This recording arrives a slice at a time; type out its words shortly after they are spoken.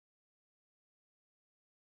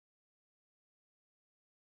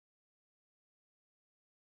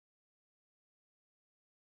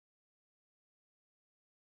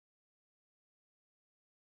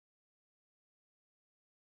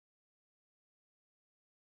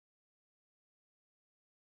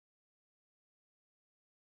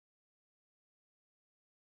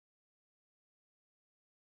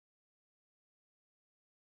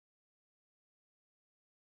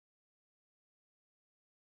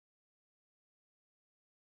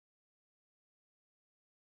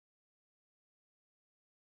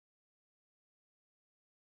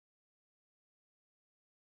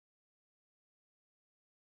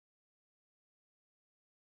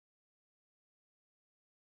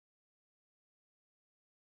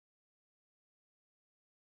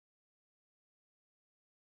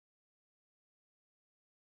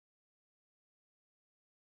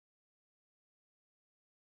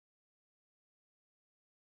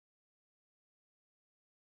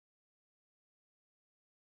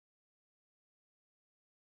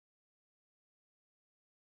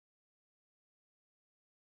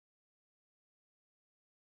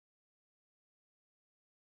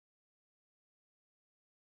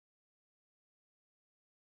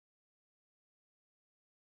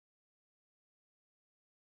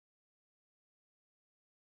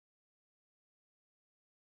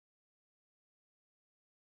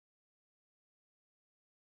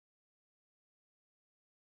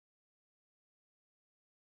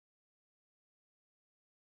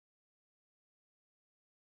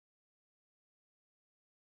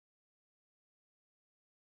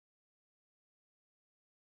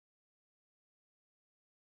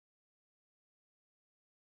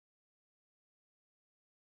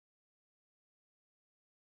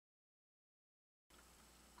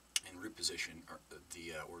position, or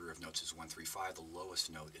the order of notes is 1, 3, 5. The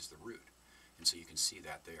lowest note is the root. And so you can see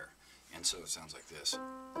that there. And so it sounds like this.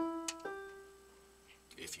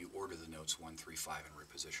 If you order the notes 1, 3, 5 in root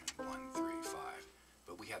position, 1, 3, 5.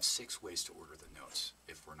 But we have 6 ways to order the notes.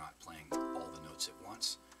 If we're not playing all the notes at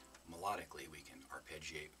once, melodically we can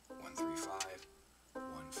arpeggiate 1, 3, 5, 1,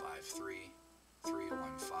 5, 3, 3,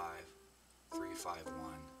 1, 5, 3, 5, 1,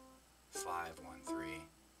 5, 1, 3,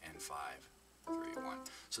 and 5, 3, 1.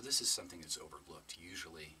 So this is something that's overlooked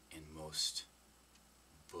usually in most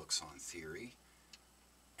books on theory,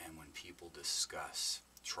 and when people discuss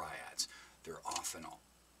triads, they're often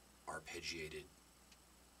arpeggiated.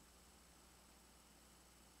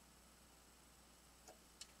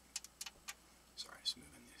 Sorry, just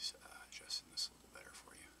moving this, adjusting this a little better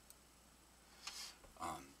for you.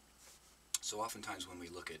 So oftentimes when we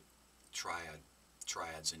look at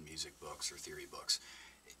triads in music books or theory books,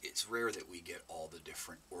 it's rare that we get all the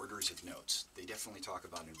different orders of notes. They definitely talk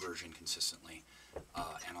about inversion consistently,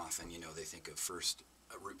 and often, you know, they think of first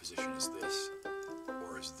a root position as this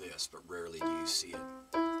or as this, but rarely do you see it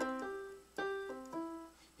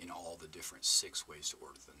in all the different 6 ways to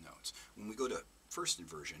order the notes. When we go to first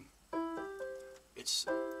inversion, it's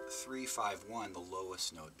 3, 5, 1, the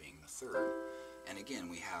lowest note being the third. And again,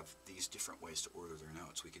 we have these different ways to order their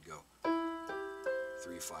notes. We could go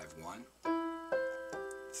 3, 5, 1,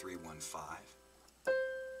 3, 1, 5,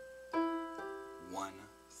 1,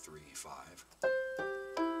 3, 5,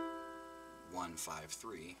 1, 5,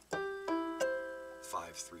 3,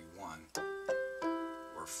 5, 3, 1,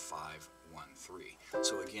 or 5, 1, 3.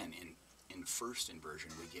 So again, in first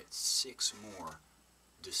inversion, we get 6 more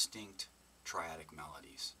distinct triadic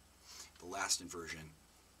melodies. The last inversion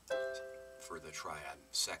for the triad,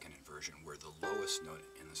 second inversion, where the lowest note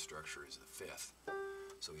in the structure is the 5th.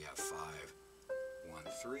 So we have 5, 1,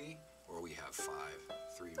 3, or we have 5,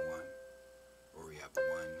 3, 1, or we have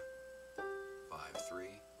 1, 5,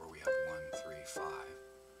 3, or we have 1, 3, 5,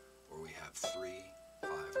 or we have 3,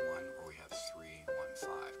 5, 1, or we have 3, 1, 5.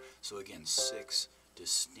 So again, 6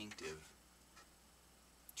 distinctive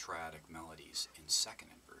triadic melodies in second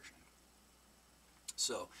inversion.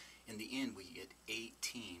 So in the end, we get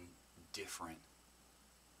 18 different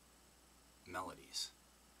melodies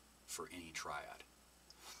for any triad.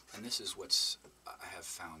 And this is what's I have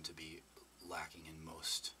found to be lacking in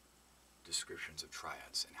most descriptions of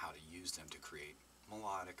triads, and how to use them to create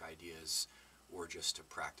melodic ideas or just to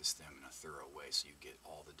practice them in a thorough way so you get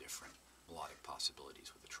all the different melodic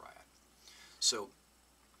possibilities with a triad. So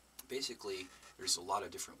basically there's a lot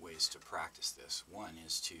of different ways to practice this. One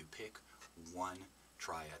is to pick one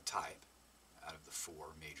triad type out of the 4,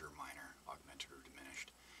 major, minor, augmented, or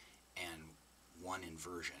diminished, and one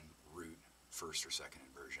inversion, root, first or second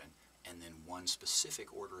inversion, and then one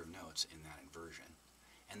specific order of notes in that inversion,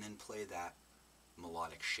 and then play that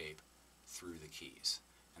melodic shape through the keys.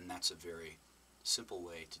 And that's a very simple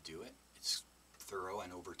way to do it. It's thorough,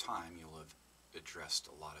 and over time you'll have addressed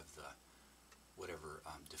a lot of the whatever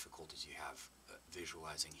difficulties you have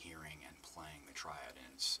visualizing, hearing, and playing the triad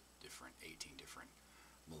in its different 18 different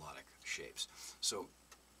melodic shapes. So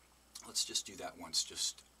let's just do that once,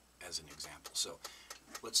 just as an example. So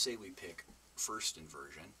let's say we pick first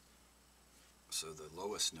inversion. So the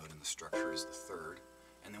lowest note in the structure is the 3rd,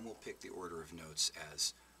 and then we'll pick the order of notes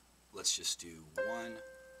as, let's just do 1,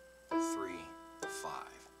 3, 5.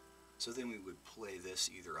 So then we would play this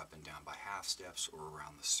either up and down by half steps or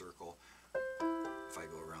around the circle. If I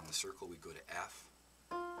go around the circle, we go to F,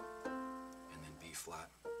 and then B flat,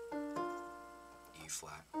 E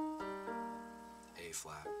flat, A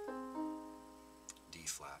flat, D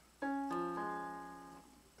flat,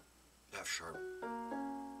 F sharp,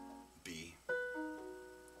 B,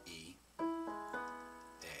 E,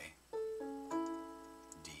 A,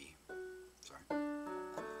 D, sorry, and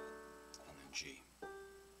then G.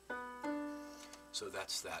 So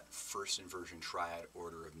that's that first inversion triad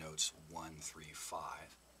order of notes 1, 3,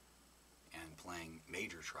 5, and playing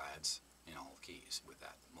major triads in all keys with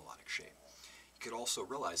that melodic shape. You could also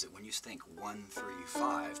realize that when you think 1, 3,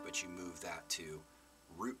 5, but you move that to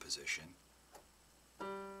root position,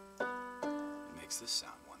 it makes this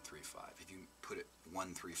sound 1, 3, 5. If you put it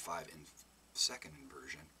 1, 3, 5 in second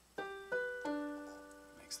inversion,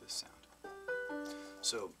 it makes this sound.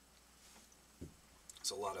 So it's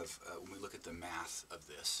a lot of, when we look at the math of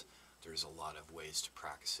this, there's a lot of ways to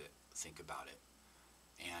practice it, think about it.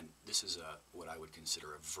 And this is what I would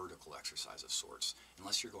consider a vertical exercise of sorts.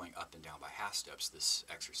 Unless you're going up and down by half steps, this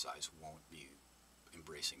exercise won't be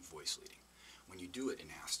embracing voice leading. When you do it in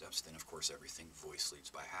half steps, then of course everything voice leads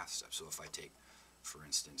by half steps. So if I take, for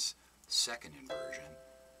instance, second inversion,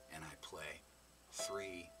 and I play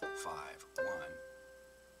 3, 5, 1,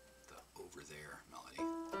 the over there melody,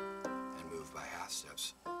 and move by half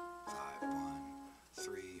steps. 5, 1,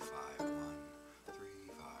 3, 5, 1,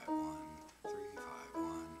 3, 5, 1, 3, 5,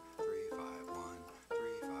 1, 3, 5, 1,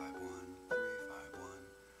 3, 5, 1, 3, 5, 1,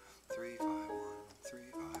 3, 5, 1,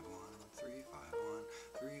 3, 5, 1, 3, 5, 1,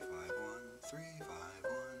 3, 5, 1, 3, 5,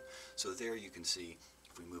 1. So there you can see,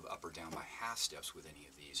 if we move up or down by half steps with any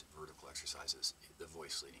of these vertical exercises, the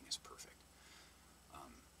voice leading is perfect.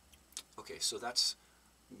 Okay, so that's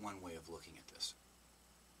one way of looking at this.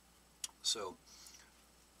 So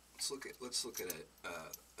let's look at it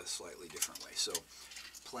a slightly different way. So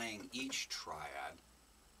playing each triad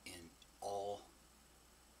in all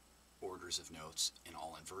orders of notes in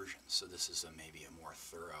all inversions. So this is maybe a more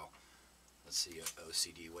thorough, let's see, a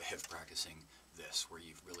OCD way of practicing this, where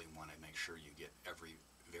you really want to make sure you get every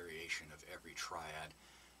variation of every triad,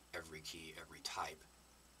 every key, every type.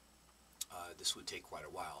 This would take quite a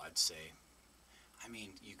while, I'd say. I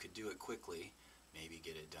mean, you could do it quickly, maybe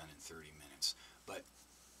get it done in 30 minutes, but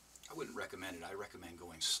I wouldn't recommend it. I recommend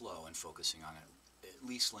going slow and focusing on it, at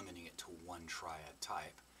least limiting it to one triad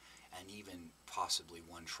type, and even possibly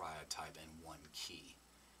one triad type and one key,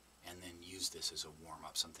 and then use this as a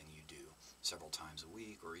warm-up, something you do several times a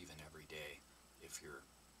week or even every day if you're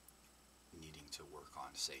needing to work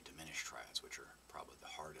on, say, diminished triads, which are probably the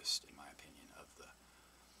hardest, in my opinion, of the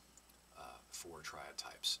 4 triad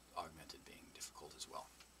types, augmented being difficult as well,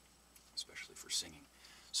 especially for singing.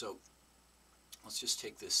 So let's just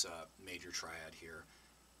take this major triad here,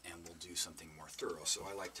 and we'll do something more thorough. So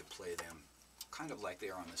I like to play them kind of like they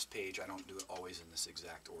are on this page. I don't do it always in this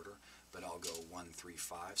exact order, but I'll go 1, 3,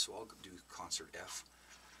 5. So I'll do concert F.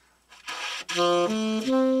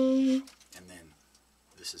 And then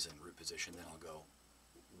this is in root position. Then I'll go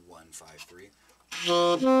 1, 5, 3.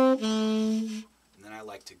 And then I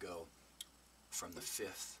like to go from the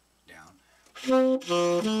 5th down.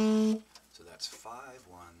 So that's 5,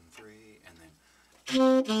 1, 3, and then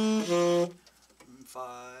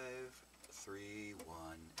 5, 3,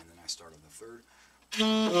 1, and then I start on the 3rd.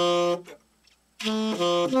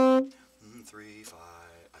 3, 5,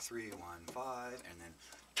 3, 1, 5, and then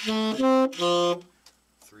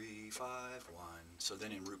 3, 5, 1. So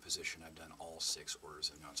then in root position, I've done all 6 orders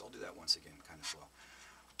of notes. I'll do that once again, kind of slow.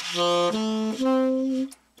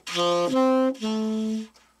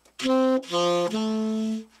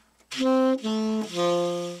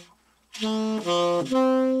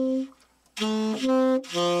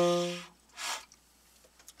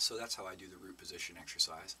 So that's how I do the root position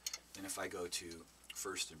exercise. Then if I go to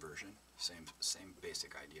first inversion, same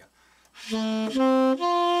basic idea.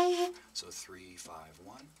 So 3, 5,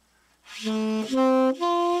 1, and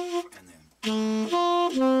then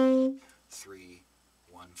 3,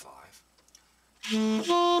 1, 5, and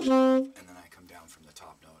then I come down from the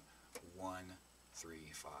top note, 1,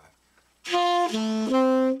 3, 5,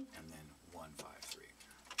 and then 1, 5, 3,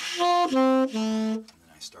 and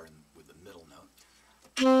then I start with the middle note,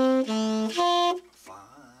 5,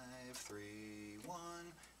 3,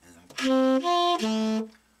 1, and then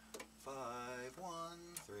 5,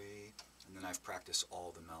 1, 3, and then I've practiced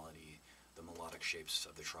all the melodic shapes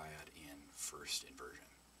of the triad in first inversion.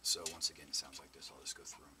 So once again, it sounds like this. I'll just go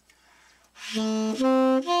through them.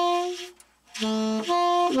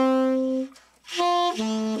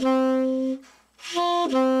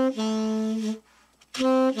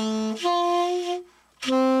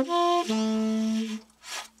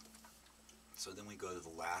 So then we go to the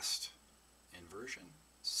last inversion,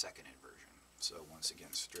 second inversion. So once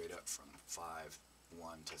again, straight up from 5,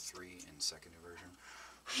 1 to 3 in second inversion.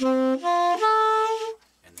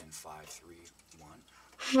 And then 5, 3, 1.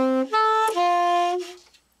 And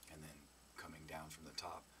then coming down from the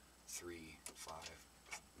top, 3, 5,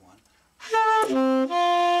 1.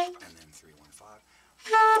 And then 3, 1, 5.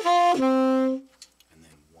 And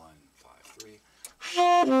then 1, 5, 3.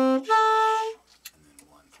 And then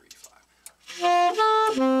 1, 3, 5.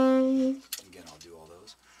 Again, I'll do all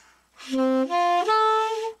those.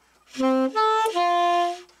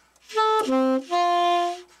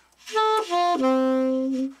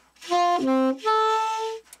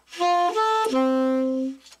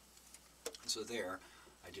 So there,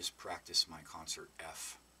 I just practice my concert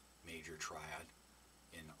F major triad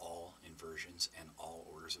in all inversions and all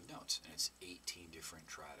orders of notes. And it's 18 different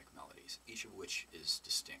triadic melodies, each of which is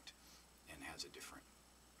distinct and has a different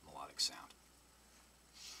melodic sound.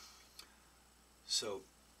 So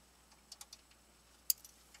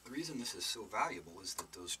the reason this is so valuable is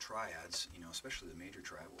that those triads, especially the major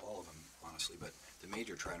triad, well, all of them honestly, but the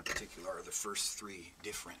major triad in particular are the first 3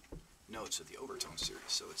 different notes of the overtone series.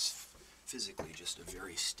 So it's physically just a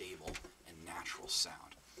very stable and natural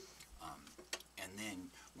sound. And then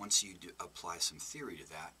once you apply some theory to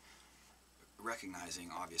that, recognizing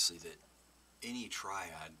obviously that any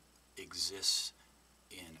triad exists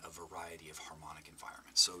in a variety of harmonic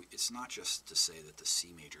environments. So it's not just to say that the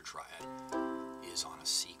C major triad is on a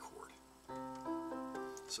C chord.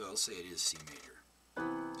 So I'll say it is C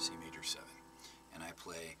major 7, and I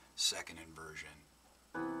play second inversion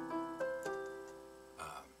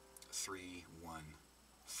 3, 1,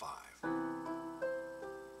 5,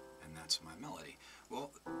 and that's my melody.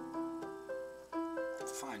 Well,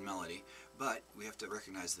 fine melody, but we have to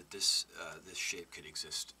recognize that this shape could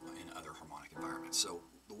exist in other harmonic environments. So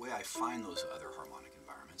the way I find those other harmonic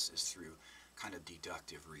environments is through kind of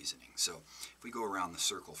deductive reasoning. So if we go around the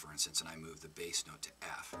circle, for instance, and I move the bass note to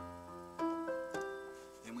F,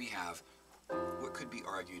 then we have what could be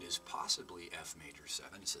argued as possibly F major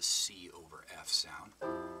 7. It's a C over F sound.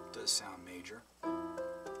 It does sound major,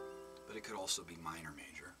 but it could also be minor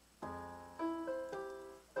major.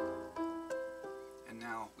 And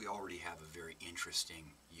now we already have a very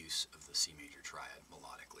interesting use of the C major triad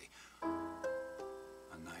melodically.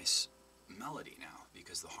 A nice melody now,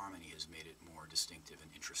 because the harmony has made it more distinctive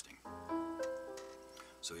and interesting.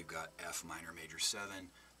 So we've got F minor major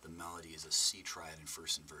 7. The melody is a C triad in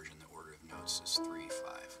first inversion. The order of notes is 3,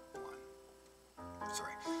 5, 1.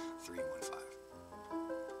 Sorry, 3, 1, 5.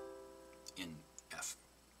 In F.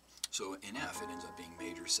 So in F, it ends up being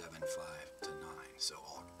major 7, 5 to 9. So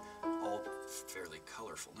all fairly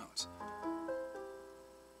colorful notes.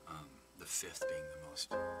 The fifth being the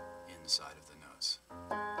most inside of the notes.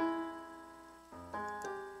 And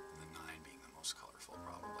the 9 being the most colorful,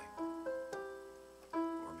 probably.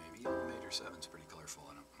 Or maybe even major 7 is pretty colorful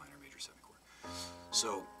in a minor major 7 chord.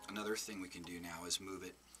 So another thing we can do now is move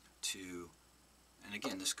it to, and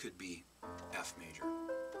again, this could be F major,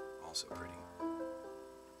 also pretty,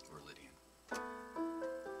 or Lydian.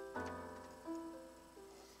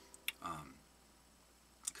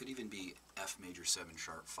 Could even be F major 7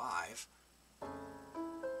 sharp 5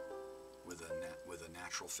 with a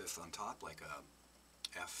natural fifth on top, like a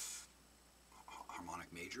F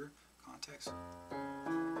harmonic major context.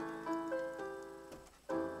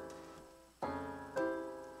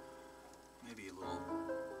 Maybe a little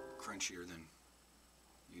crunchier than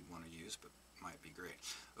you'd want to use, but might be great.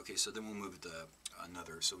 Okay, so then we'll move to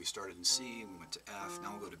another. So we started in C, we went to F,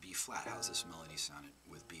 now we'll go to B flat. How's this melody sounded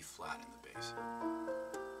with B flat in the bass?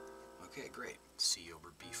 Okay, great. C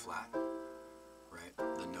over B flat, right?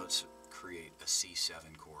 The notes create a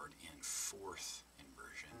C7 chord in fourth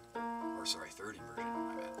inversion, or sorry, third inversion,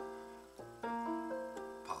 my bad.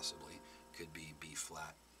 Possibly. Could be B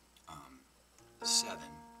flat 7,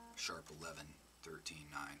 sharp 11, 13,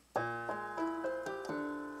 9.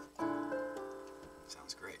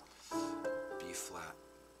 Sounds great. B flat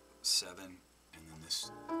 7, and then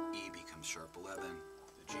this E becomes sharp 11,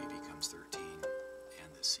 the G becomes 13,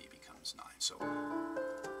 and the C becomes 9. So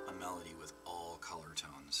a melody with all color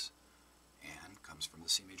tones and comes from the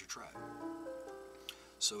C major triad.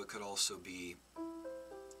 So it could also be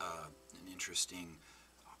an interesting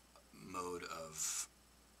mode of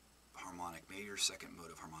harmonic major, second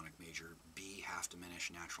mode of harmonic major, B half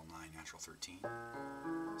diminished, natural 9, natural 13.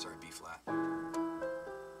 Sorry, B flat.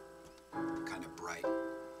 Kind of bright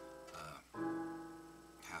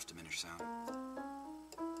half diminished sound.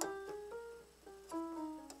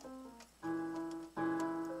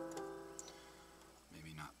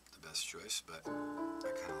 Maybe not the best choice, but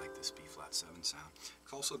I kind of like this B flat 7 sound. It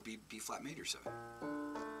could also be B flat major 7.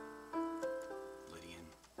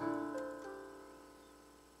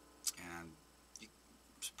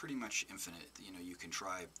 Pretty much infinite. You know, you can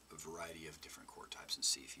try a variety of different chord types and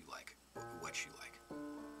see if you like what you like.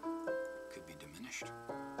 Could be diminished.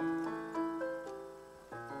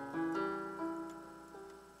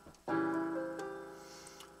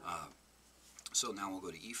 So now we'll go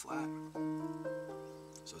to E flat.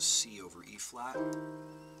 So C over E flat.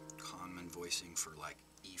 Common voicing for like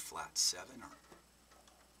E flat 7 or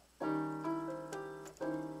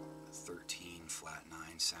 13 flat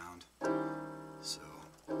 9 sound. So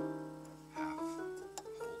half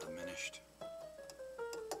whole diminished.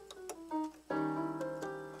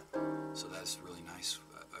 So that's really nice.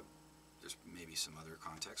 There's maybe some other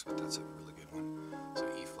context, but that's a really good one. So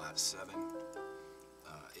E flat 7,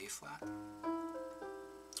 A flat.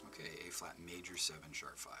 Okay, A flat major 7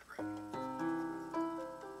 sharp 5, right?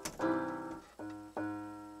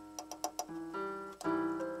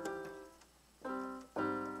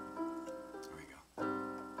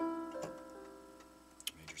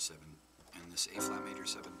 A flat major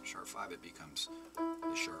 7 sharp 5, it becomes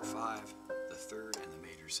the sharp 5, the third, and the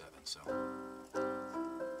major 7. So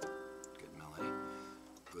good melody.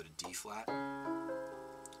 B flat.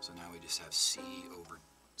 So now we just have C over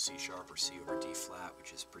C sharp or C over D flat,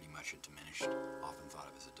 which is pretty much a diminished, often thought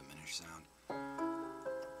of as a diminished sound.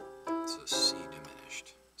 So C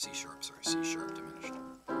diminished, C sharp diminished.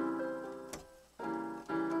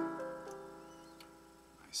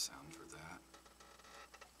 Nice sound for that.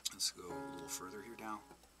 Let's go a little further here now.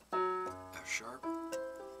 F sharp.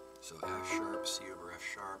 So F sharp, C over F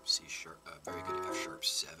sharp, C sharp, very good F sharp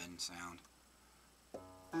 7 sound.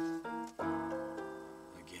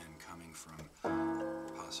 Again, coming from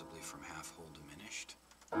possibly from half whole diminished.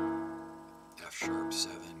 F sharp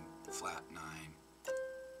 7, flat 9,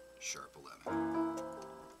 sharp 11.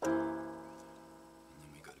 And then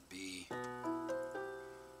we go to B.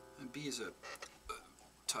 And B is a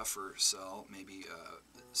tougher cell, maybe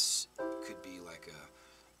could be like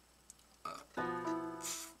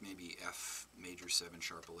maybe F major 7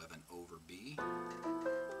 sharp 11 over B.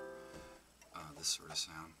 This sort of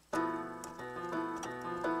sound.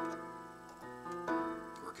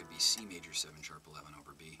 Or it could be C major 7 sharp 11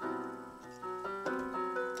 over B.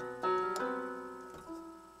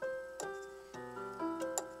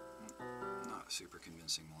 Not super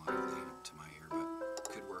convincing melodically to my ear, but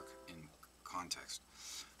could work in context.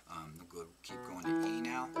 We'll keep going to E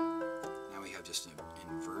now. Now we have just an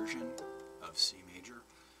inversion of C major,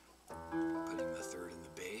 putting the third in the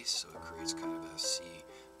bass, so it creates kind of a C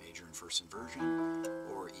major in first inversion,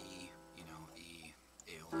 or E, you know, E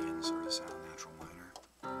Aeolian sort of sound, natural minor.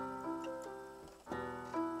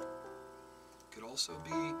 Could also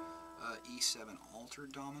be E7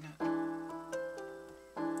 altered dominant,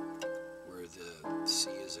 where the C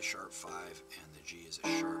is a sharp 5 and the G is a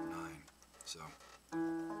sharp 9. So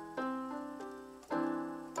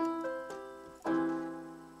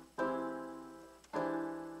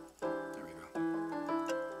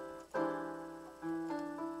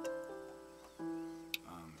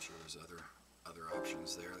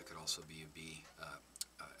there. That could also be a B,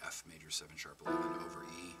 F major 7 sharp 11 over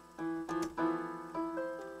E.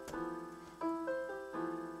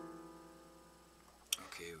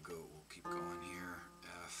 Okay, we'll keep going here.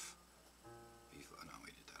 F, B flat, no,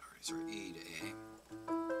 we did that already. Sorry, E to A.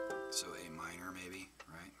 So A minor maybe,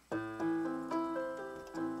 right?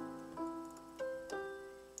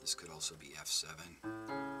 This could also be F7,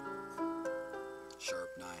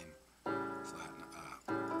 sharp 9, flat,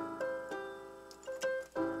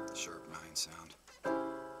 sharp 9 sound.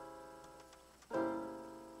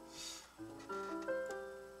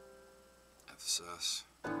 F sus,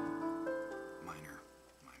 minor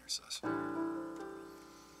sus.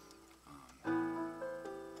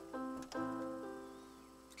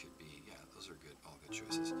 Could be, yeah, those are good, all good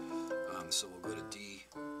choices. So we'll go to D.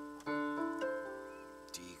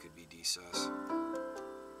 D could be D sus,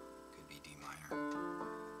 could be D minor.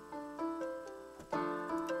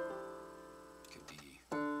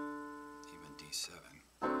 D7.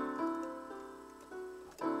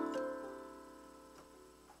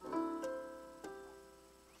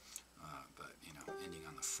 But, you know, ending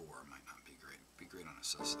on the 4 might not be great. Be great on a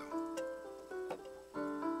sus, though.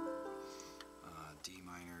 D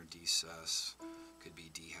minor, D sus, could be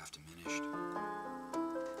D half diminished.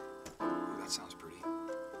 Ooh, that sounds pretty.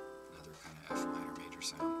 Another kind of F minor major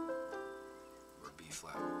sound. Or B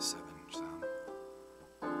flat 7 sound.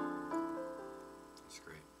 That's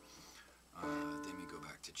great. Then we go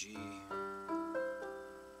back to G.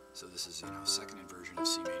 So this is, you know, second inversion of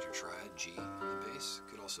C major triad, G in the bass.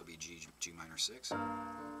 Could also be G minor 6. Or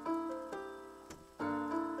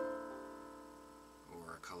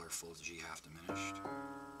a colorful G half diminished.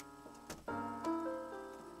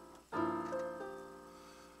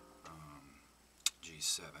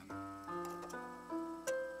 G7.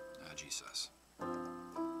 G sus.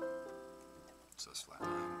 Sus flat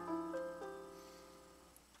 9.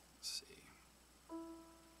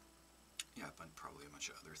 Probably a bunch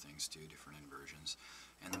of other things too, different inversions,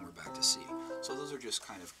 and then we're back to C. So those are just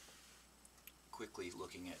kind of quickly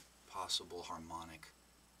looking at possible harmonic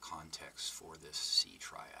contexts for this C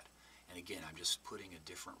triad. And again, I'm just putting a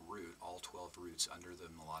different root, all 12 roots, under the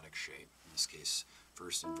melodic shape. In this case,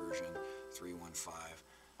 first inversion, 3-1-5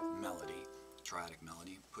 melody, triadic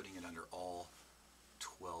melody, putting it under all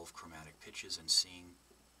 12 chromatic pitches and seeing,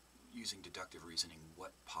 using deductive reasoning,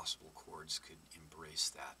 what possible chords could embrace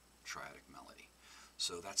that triadic melody.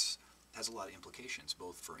 So that's has a lot of implications,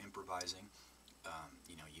 both for improvising,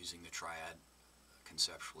 you know, using the triad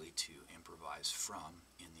conceptually to improvise from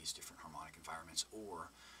in these different harmonic environments,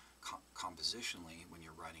 or compositionally when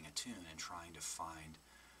you're writing a tune and trying to find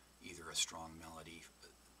either a strong melody.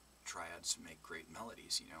 Triads make great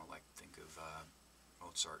melodies, you know, like think of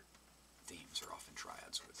Mozart themes are often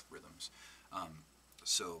triads with rhythms.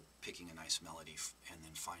 So picking a nice melody and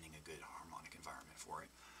then finding a good harmonic environment for it.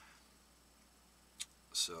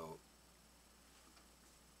 So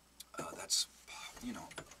that's, you know,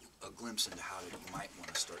 a glimpse into how you might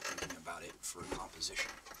want to start thinking about it for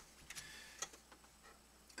composition.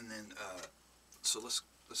 And then, so let's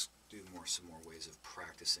do some more ways of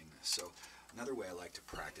practicing this. So another way I like to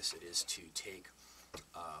practice it is to take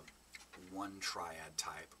one triad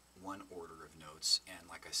type, one order of notes, and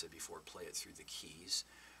like I said before, play it through the keys,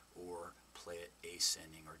 or play it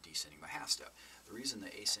ascending or descending by half step. The reason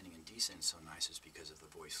the ascending and descending is so nice is because of the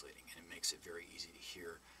voice leading, and it makes it very easy to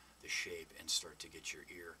hear the shape and start to get your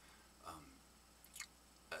ear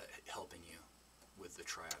helping you with the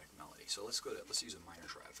triadic melody. So let's use a minor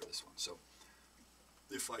triad for this one. So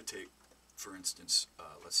if I take, for instance,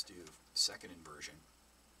 let's do second inversion,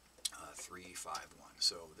 3, 5, 1.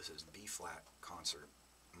 So this is B flat concert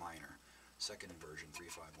minor, second inversion, 3,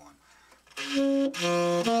 5, 1. And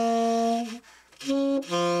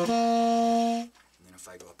then if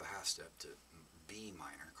I go up a half step to B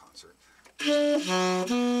minor concert, and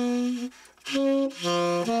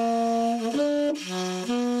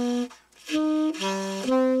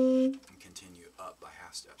continue up by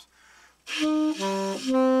half steps. And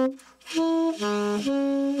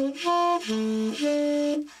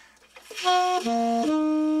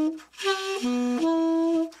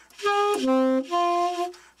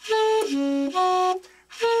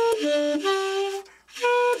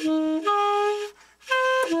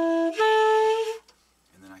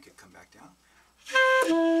then I could come back down.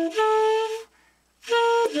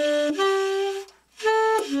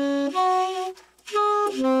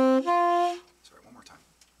 Sorry, one more time.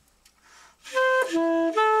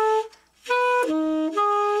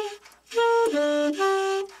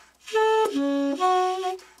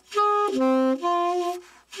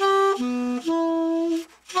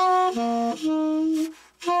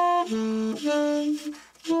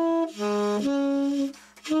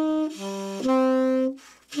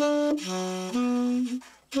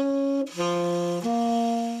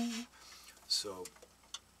 So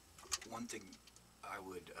one thing I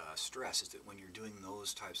would stress is that when you're doing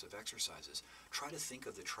those types of exercises, try to think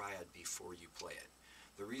of the triad before you play it.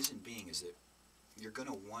 The reason being is that you're going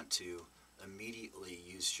to want to immediately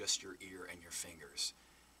use just your ear and your fingers,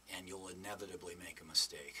 and you'll inevitably make a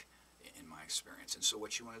mistake, in my experience. And so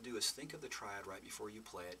what you want to do is think of the triad right before you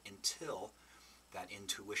play it until that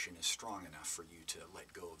intuition is strong enough for you to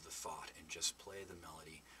let go of the thought and just play the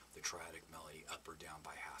melody, the triadic melody, up or down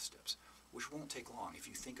by half steps, which won't take long. If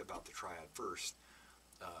you think about the triad first,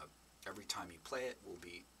 every time you play it will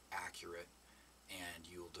be accurate, and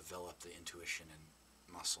you'll develop the intuition and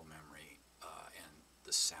muscle memory, and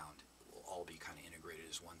the sound will all be kind of integrated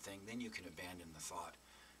as one thing. Then you can abandon the thought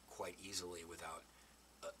quite easily without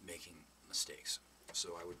making mistakes.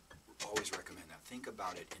 So I would always recommend that. Think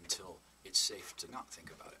about it until it's safe to not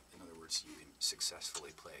think about it. In other words, you can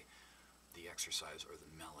successfully play the exercise or the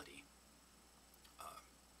melody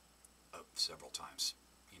several times,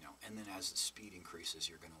 you know. And then as the speed increases,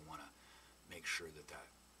 you're going to want to make sure that that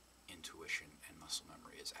intuition and muscle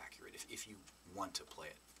memory is accurate. If you want to play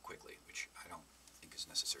it quickly, which I don't think is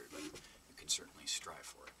necessary, but you can certainly strive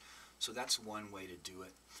for it. So that's one way to do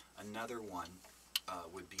it. Another one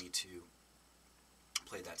would be to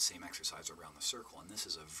play that same exercise around the circle, and this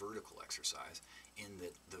is a vertical exercise in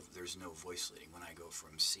that there's no voice leading. When I go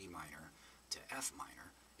from C minor to F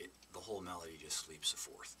minor, the whole melody just sleeps a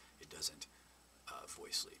fourth. It doesn't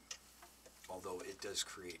voice lead, although it does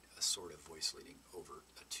create a sort of voice leading over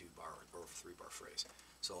a 2-bar or 3-bar phrase.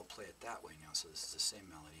 So I'll play it that way now. So this is the same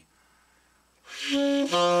melody.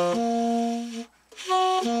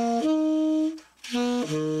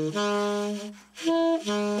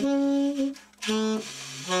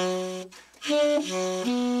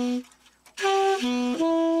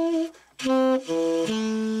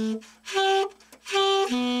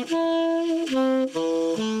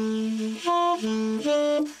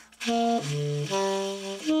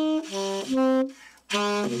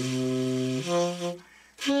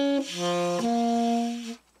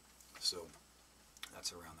 So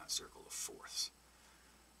that's around that circle of fourths.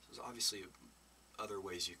 So there's obviously other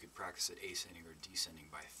ways you could practice it, ascending or descending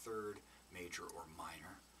by third, major or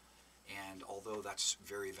minor. And although that's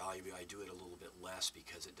very valuable, I do it a little bit less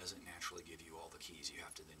because it doesn't naturally give you all the keys. You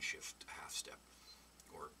have to then shift half step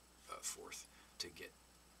or fourth to get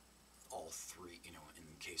all three. You know, in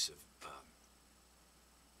the case of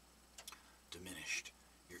Diminished,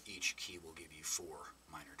 each key will give you 4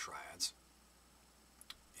 minor triads.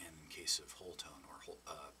 And in case of whole tone or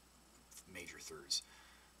major thirds,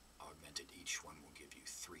 Augmented, each one will give you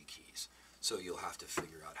 3 keys. So you'll have to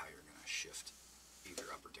figure out how you're going to shift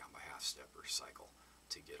either up or down by half step or cycle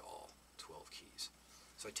to get all 12 keys.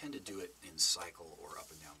 So I tend to do it in cycle or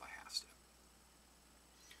up and down by half step.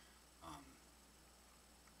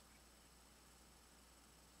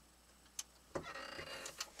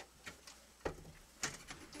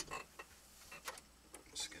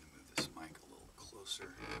 I'm just going to move this mic a little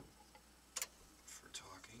closer for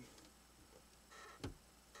talking.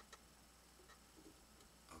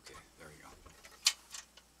 Okay, there you go.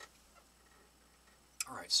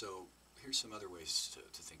 Alright, so here's some other ways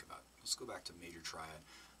to think about it. Let's go back to major triad.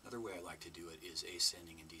 Another way I like to do it is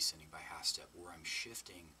ascending and descending by half step, where I'm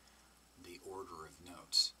shifting the order of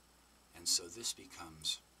notes. And so this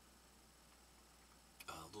becomes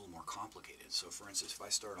a little more complicated. So for instance, if I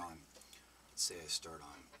start on, let's say I start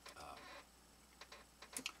on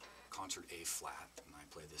concert A flat, and I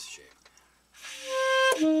play this shape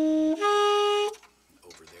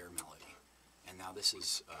over their melody. And now this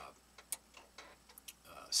is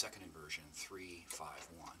second inversion, 3, 5,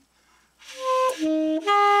 1.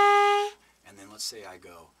 And then let's say I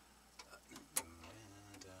go,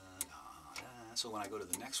 so when I go to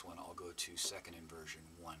the next one, I'll go to second inversion,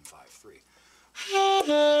 1, 5, 3.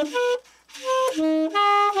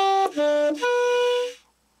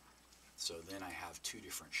 So then I have two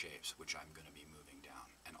different shapes, which I'm going to be moving down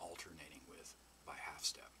and alternating with by half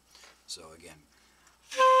step. So again,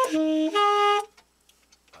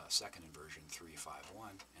 second inversion, 3, 5, 1,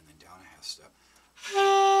 and then down a half step,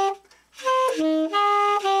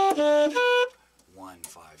 1,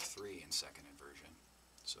 5, 3 in second inversion.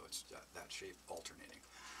 So it's that shape alternating.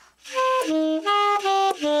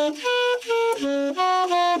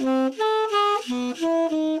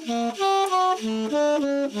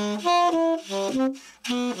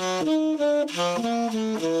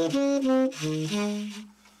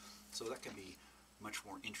 So that can be much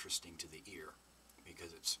more interesting to the ear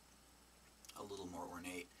because it's a little more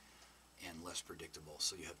ornate and less predictable.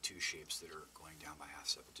 So you have two shapes that are going down by half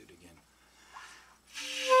step. We'll do it again.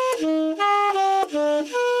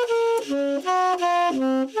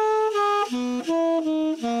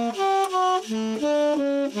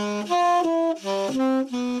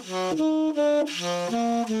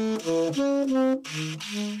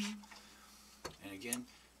 And again,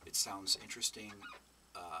 it sounds interesting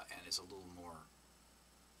and is a little more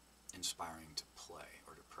inspiring to play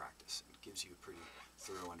or to practice. It gives you a pretty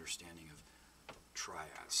thorough understanding of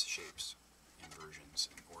triads, shapes, inversions,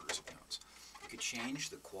 and orders of notes. You could change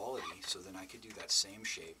the quality, so then I could do that same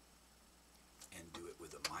shape and do it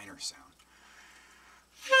with a minor sound.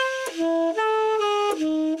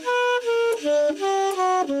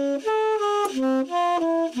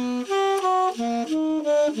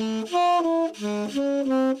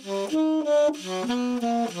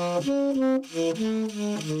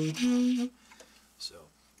 So,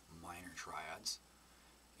 minor triads,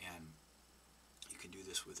 and you can do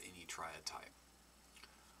this with any triad type.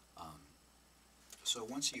 So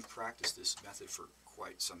once you've practiced this method for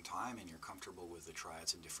quite some time and you're comfortable with the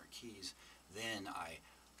triads in different keys, then I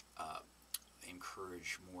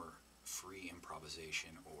encourage more free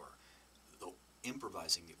improvisation or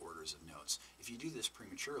improvising the orders of notes. If you do this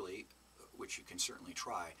prematurely, which you can certainly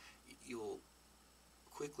try, you'll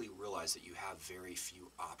quickly realize that you have very few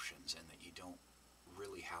options and that you don't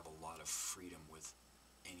really have a lot of freedom with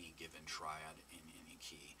any given triad in any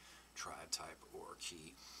key, triad type or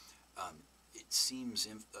key. It seems,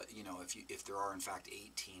 you know, if there are in fact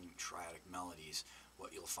 18 triadic melodies,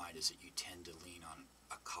 what you'll find is that you tend to lean on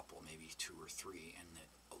a couple, maybe 2 or 3, and that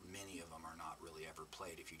many of them are not really ever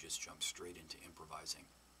played if you just jump straight into improvising.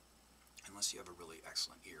 Unless you have a really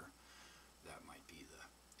excellent ear, that might be the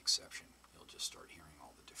exception. You'll just start hearing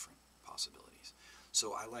all the different possibilities.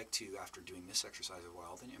 So I like to, after doing this exercise a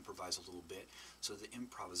while, then improvise a little bit. So the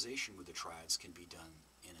improvisation with the triads can be done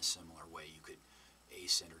in a similar way. You could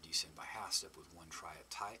ascend or descend by half step with one triad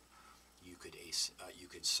type. You could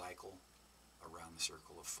cycle around the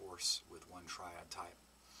circle of force with one triad type.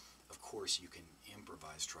 Of course, you can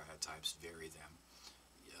improvise triad types, vary them,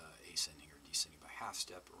 ascending or descending by half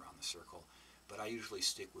step around the circle. But I usually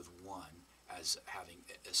stick with one as having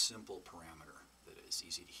a simple parameter that is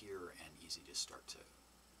easy to hear and easy to start to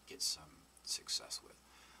get some success with.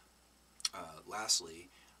 Lastly,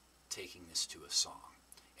 taking this to a song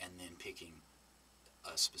and then picking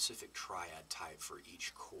a specific triad type for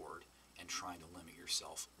each chord and trying to limit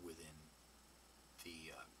yourself within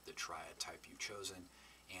the triad type you've chosen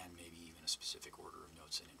and maybe even a specific order of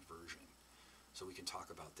notes in inversion. So we can talk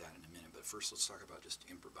about that in a minute, but first let's talk about just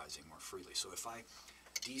improvising more freely. So if I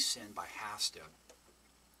descend by half step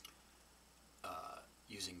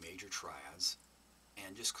using major triads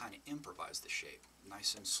and just kind of improvise the shape,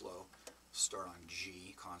 nice and slow, start on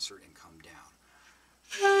G concert and come down.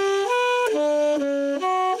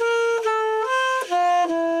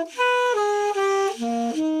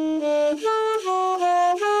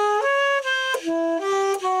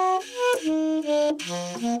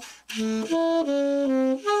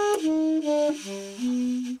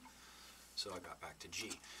 So I got back to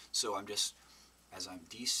G. So I'm just, as I'm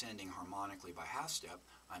descending harmonically by half step,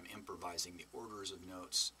 I'm improvising the orders of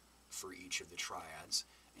notes for each of the triads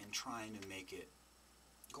and trying to make it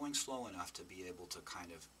going slow enough to be able to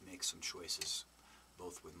kind of make some choices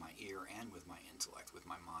both with my ear and with my intellect, with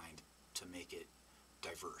my mind, to make it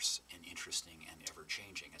diverse and interesting and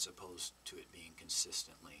ever-changing, as opposed to it being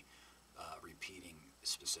consistently repeating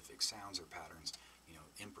specific sounds or patterns, you know,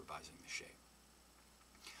 improvising the shape.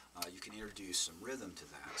 You can introduce some rhythm to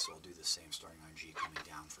that, so I'll do the same starting on G, coming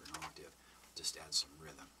down for an octave, just add some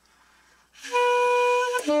rhythm.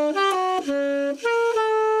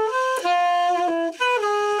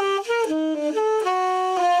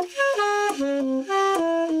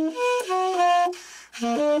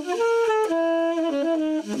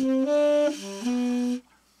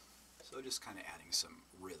 So just kind of adding some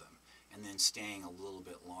rhythm, and then staying a little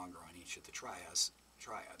bit longer on each of the triads.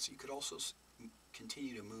 You could also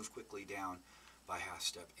continue to move quickly down by half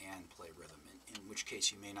step and play rhythm, in which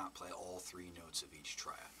case you may not play all three notes of each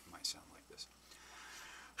triad. It might sound like this.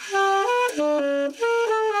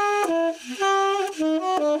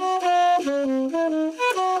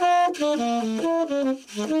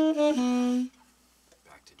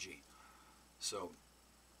 Back to G. So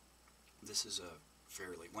this is a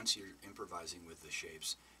fairly, once you're improvising with the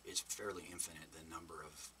shapes, it's fairly infinite the number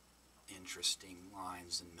of interesting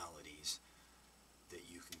lines and melodies that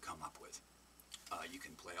you can come up with. You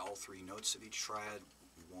can play all three notes of each triad,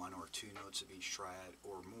 one or two notes of each triad,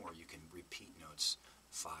 or more. You can repeat notes,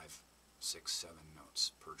 5, 6, 7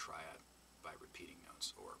 notes per triad by repeating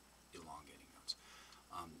notes or elongating notes.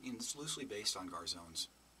 It's loosely based on Garzon's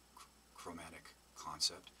chromatic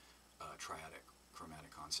concept, triadic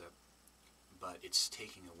chromatic concept, but it's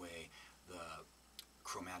taking away the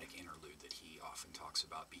chromatic interlude that he often talks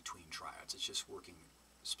about between triads. It's just working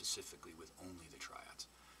specifically with only the triads.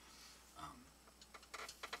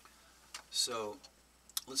 So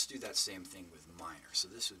let's do that same thing with minor. So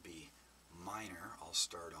this would be minor. I'll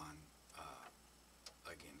start on,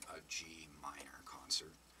 again, a G minor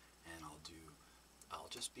concert, and I'll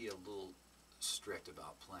just be a little strict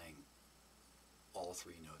about playing all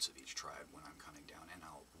three notes of each triad when I'm coming down, and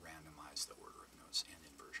I'll randomize the order of notes and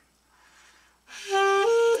inversion.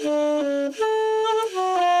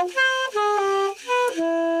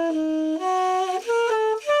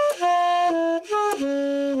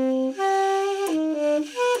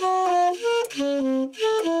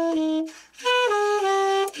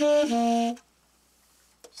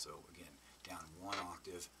 So again, down one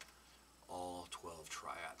octave, all 12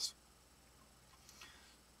 triads.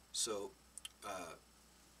 So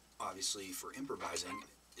obviously for improvising,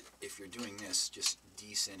 if you're doing this, just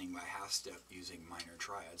descending by half step using minor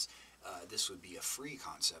triads, this would be a free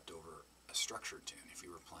concept over a structured tune. If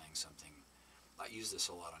you were playing something, I use this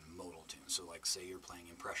a lot on modal tunes. So like say you're playing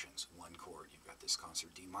impressions, one chord, you've got this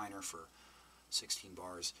concert D minor for 16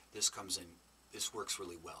 bars. This comes in, this works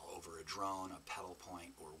really well over a drone, a pedal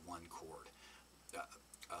point, or one chord.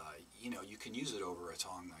 You know, you can use it over a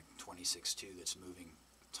song like 26-2 that's moving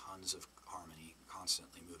tons of harmony,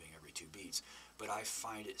 constantly moving every 2 beats. But I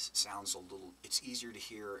find it sounds a little, it's easier to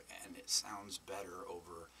hear and it sounds better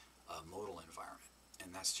over a modal environment.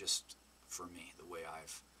 And that's just, for me, the way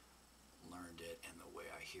I've learned it and the way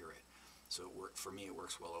I hear it. So for me, it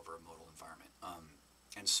works well over a modal environment.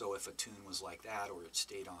 And so if a tune was like that, or it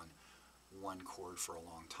stayed on one chord for a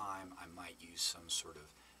long time, I might use some sort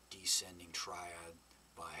of descending triad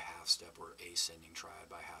by half step or ascending triad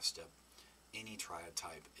by half step. Any triad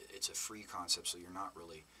type, it's a free concept, so you're not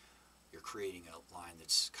really, you're creating a line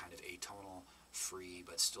that's kind of atonal, free,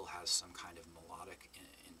 but still has some kind of melodic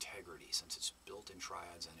integrity, since it's built in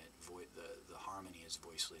triads and the harmony is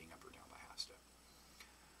voice leading up or down by half step.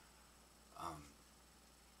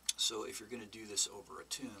 So if you're going to do this over a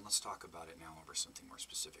tune, let's talk about it now over something more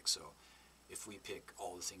specific. So if we pick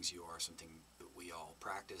All the Things You Are, something that we all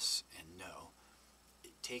practice and know,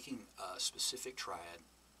 taking a specific triad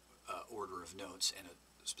order of notes and a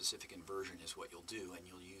specific inversion is what you'll do, and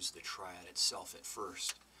you'll use the triad itself at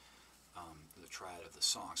first, the triad of the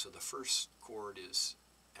song. So the first chord is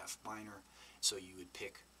F minor, so you would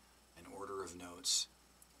pick an order of notes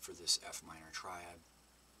for this F minor triad.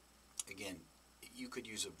 Again, you could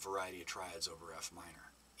use a variety of triads over F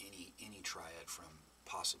minor, any triad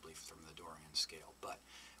possibly from the Dorian scale, but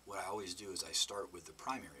what I always do is I start with the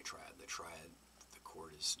primary triad, the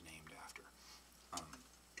chord is named after.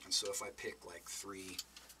 And so if I pick like 3,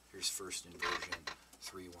 here's first inversion,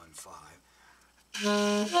 3, 1, 5,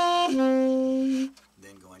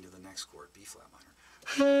 then going to the next chord, B flat minor,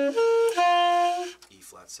 E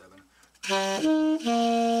flat 7,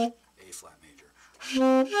 A flat major,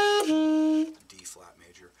 D flat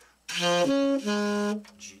major,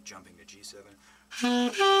 G jumping to G7,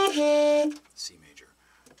 C major.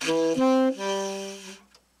 And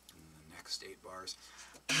the next 8 bars.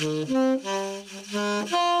 And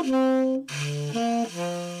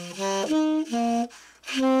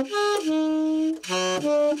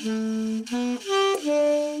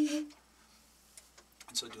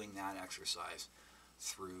so doing that exercise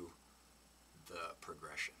through the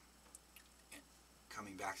progression. And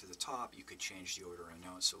coming back to the top, you could change the order of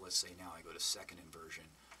notes. So let's say now I go to second inversion,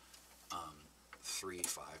 3,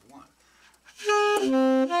 5, 1.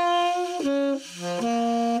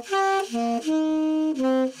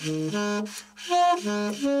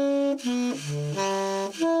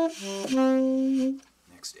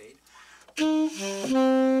 Next 8.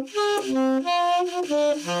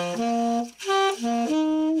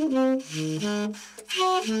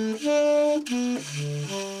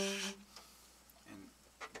 And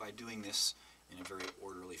by doing this in a very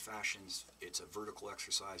orderly fashion, it's a vertical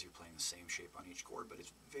exercise. You're playing the same shape on each chord, but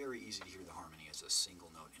it's very easy to hear the harmony as a single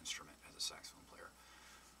note instrument as a saxophone player.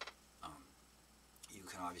 You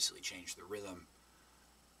can obviously change the rhythm.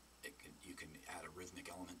 You can add a rhythmic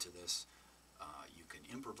element to this. You can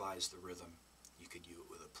improvise the rhythm. You could do it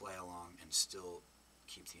with a play along and still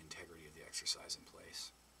keep the integrity of the exercise in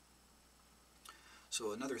place.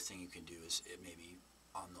 So another thing you can do is maybe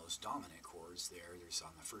on those dominant chords there's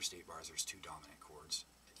on the first 8 bars there's 2 dominant chords,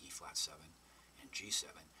 E flat 7 and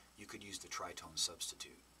G7. You could use the tritone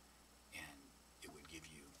substitute and it would give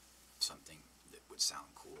you something that would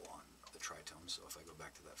sound cool on the tritone. So if I go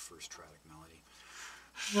back to that first triadic melody,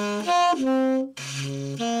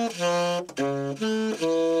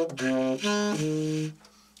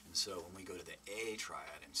 and so when we go to the A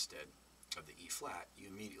triad instead of the E flat, you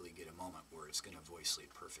immediately get a moment where it's going to voice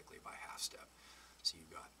lead perfectly by half step. So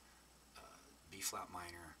you've got B flat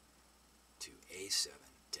minor to A7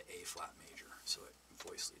 to A flat major. So it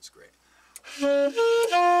voice leads great.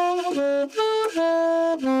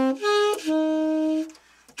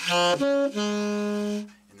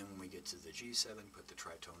 And then when we get to the G7, put the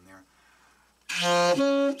tritone there.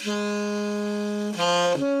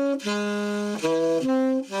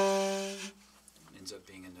 It ends up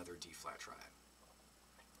being another D flat triad.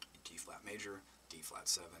 D flat major, D flat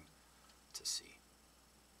 7 to C.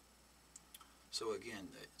 So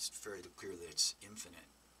again, it's fairly clear that it's infinite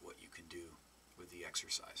what you can do with the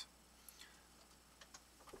exercise.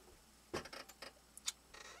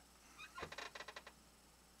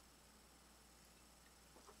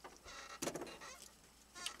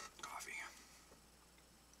 Coffee.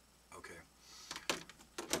 Okay.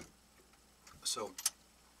 So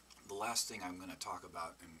the last thing I'm going to talk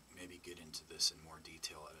about, and maybe get into this in more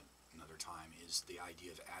detail at another time, is the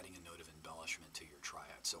idea of adding a note of embellishment to your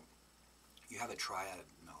triad. So you have a triad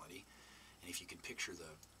melody, and if you can picture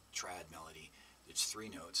the triad melody, it's 3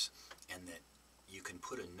 notes, and that you can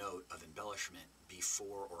put a note of embellishment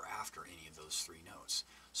before or after any of those 3 notes.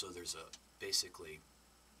 So there's basically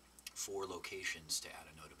 4 locations to add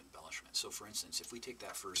a note of embellishment. So for instance, if we take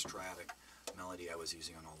that first triadic melody I was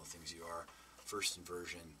using on All the Things You Are, first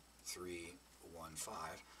inversion, 3, 1,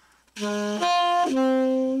 5,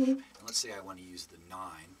 and let's say I want to use the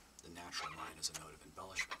 9, the natural 9 as a note of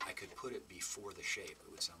embellishment. I could put it before the shape. It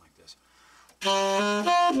would sound like this.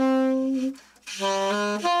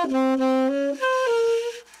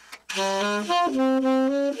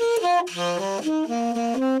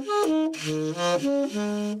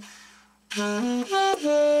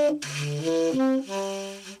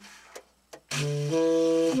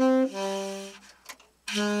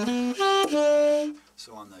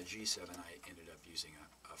 So on the G7, I ended up using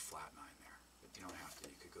a flat 9 there, but you don't have to.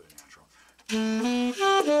 You could go to natural.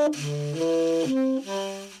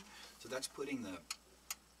 So that's putting the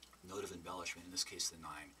note of embellishment, in this case the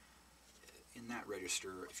 9, in that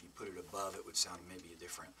register. If you put it above, it would sound maybe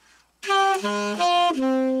different.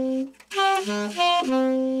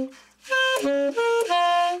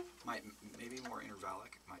 Maybe more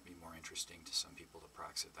intervallic, might be more interesting to some people to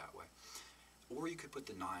practice it that way. Or you could put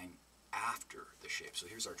the 9 after the shape. So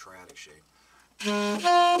here's our triadic shape.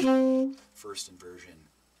 First inversion,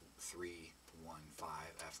 3, 1,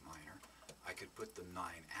 5, F minor. I could put the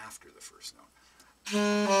 9 after the first note.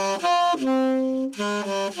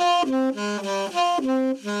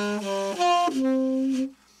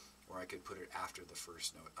 after the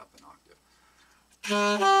first note up an octave.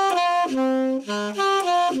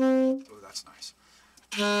 Oh, that's nice.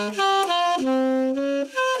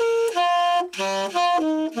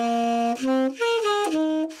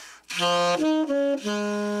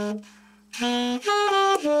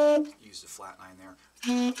 Use the flat 9 there.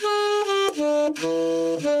 And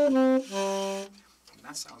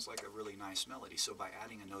that sounds like a really nice melody. So by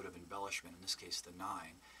adding a note of embellishment, in this case the 9,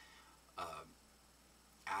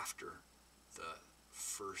 after the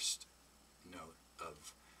first note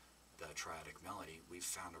of the triadic melody, we've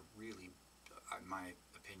found a really, in my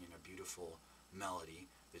opinion, a beautiful melody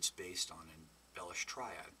that's based on an embellished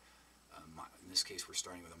triad. In this case, we're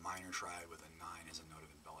starting with a minor triad with a 9 as a note of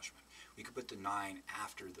embellishment. We could put the 9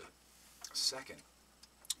 after the second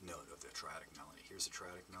note of the triadic melody. Here's the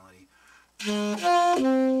triadic melody.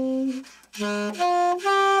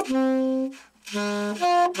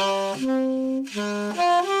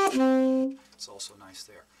 It's also nice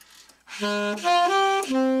there. There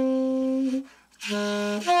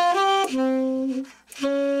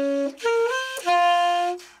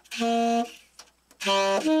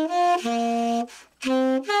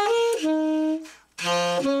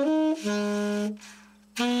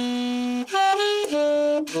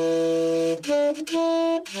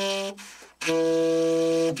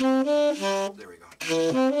we go.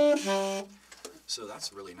 So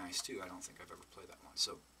that's really nice too. I don't think I've ever played that one.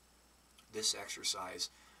 So this exercise,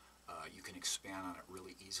 you can expand on it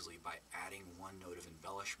really easily by adding one note of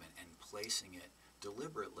embellishment and placing it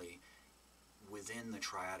deliberately within the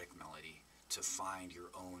triadic melody to find your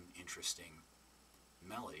own interesting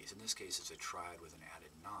melodies. In this case, it's a triad with an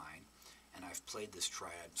added 9, and I've played this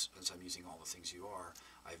triad, since I'm using all the things you are,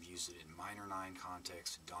 I've used it in minor 9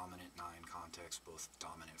 context, dominant 9 context, both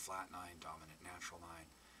dominant flat 9, dominant natural 9,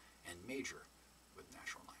 and major with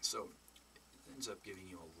natural 9. So it ends up giving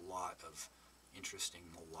you a lot of interesting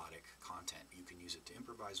melodic content. You can use it to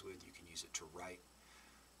improvise with, you can use it to write.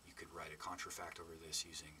 You could write a contrafact over this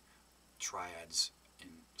using triads in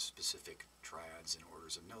specific triads and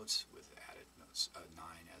orders of notes with added notes, 9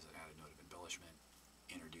 as an added note of embellishment,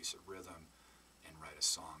 introduce a rhythm, and write a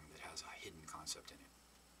song that has a hidden concept in it.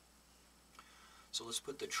 So let's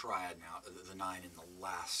put the triad now, the 9 in the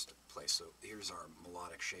last place. So here's our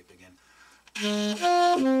melodic shape again. And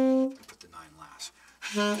put the 9 last.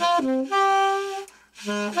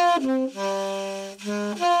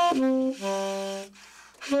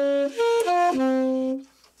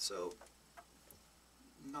 So,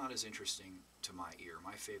 not as interesting to my ear.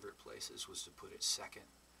 My favorite places was to put it second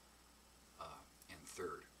and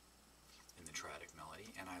third in the triadic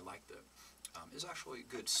melody, and I like the, it's actually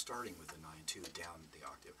good starting with the 9 too, down the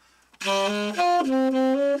octave.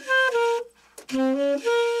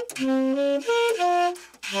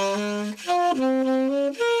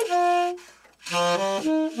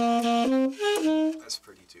 That's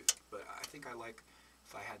pretty too, but I think I like,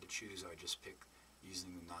 if I had to choose, I would just pick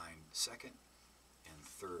using the 9 second and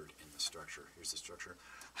third in the structure. Here's the structure.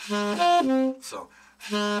 So,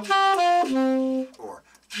 or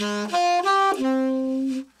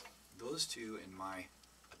those two, in my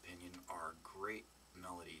opinion, are great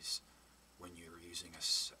melodies when you're using a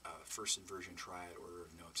first inversion triad order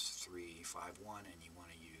of notes 3, 5, 1, and you want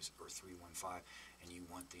to use, or 3, 1, 5, and you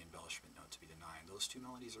want the embellishment note to be the 9. Those two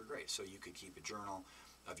melodies are great. So you could keep a journal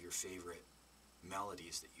of your favorite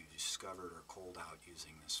melodies that you discovered or culled out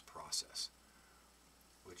using this process,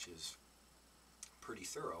 which is pretty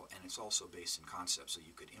thorough, and it's also based in concept, so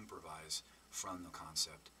you could improvise from the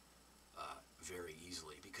concept very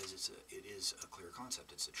easily, because it is a clear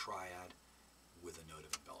concept. It's a triad with a note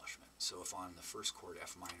of embellishment. So if on the first chord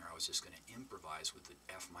F minor I was just going to improvise with the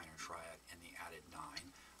F minor triad and the added 9,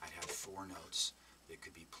 I'd have 4 notes that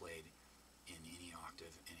could be played in any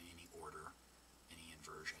octave, in any order, any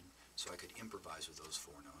inversion. So I could improvise with those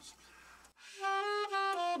 4 notes.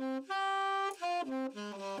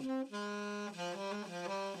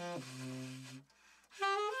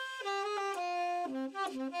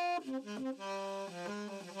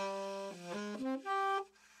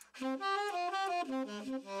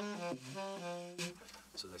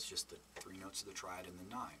 So that's just the 3 notes of the triad and the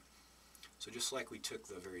 9. So just like we took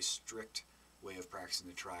the very strict way of practicing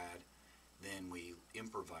the triad, then we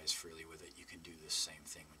improvise freely with it, you can do the same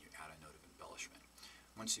thing when you add a note of embellishment.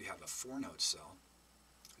 Once you have a 4-note cell,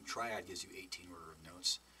 the triad gives you 18 order of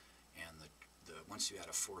notes, and once you add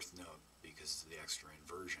a 4th note, because of the extra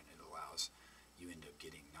inversion it allows, you end up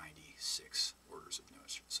getting 96 orders of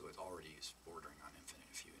notes. So it already is bordering on infinite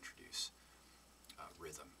if you introduce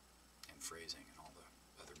rhythm and phrasing and all the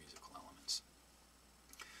other musical elements.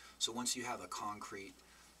 So once you have a concrete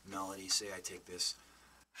melody, say I take this,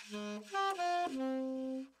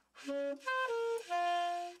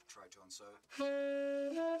 Tritone so. There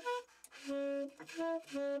you go.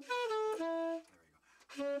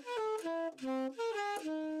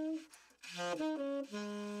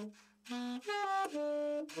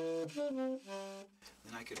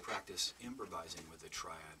 Then I could practice improvising with the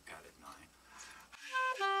triad added 9.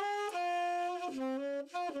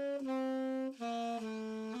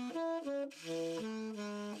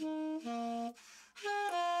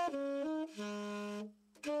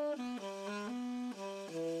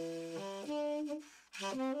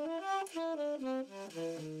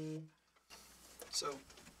 So,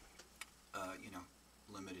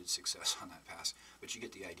 limited success on that pass, but you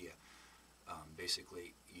get the idea.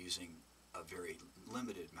 Basically using a very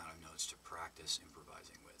limited amount of notes to practice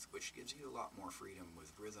improvising with, which gives you a lot more freedom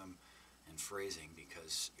with rhythm and phrasing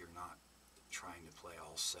because you're not trying to play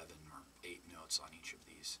all 7 or 8 notes on each of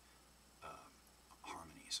these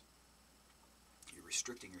harmonies. You're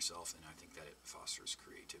restricting yourself, and I think that it fosters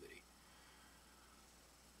creativity.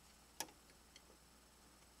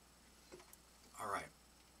 Alright,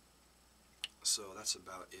 so that's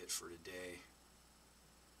about it for today.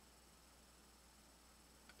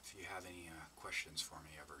 If you have any questions for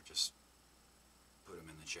me ever, just put them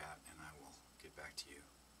in the chat and I will get back to you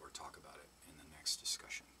or talk about it in the next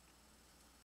discussion.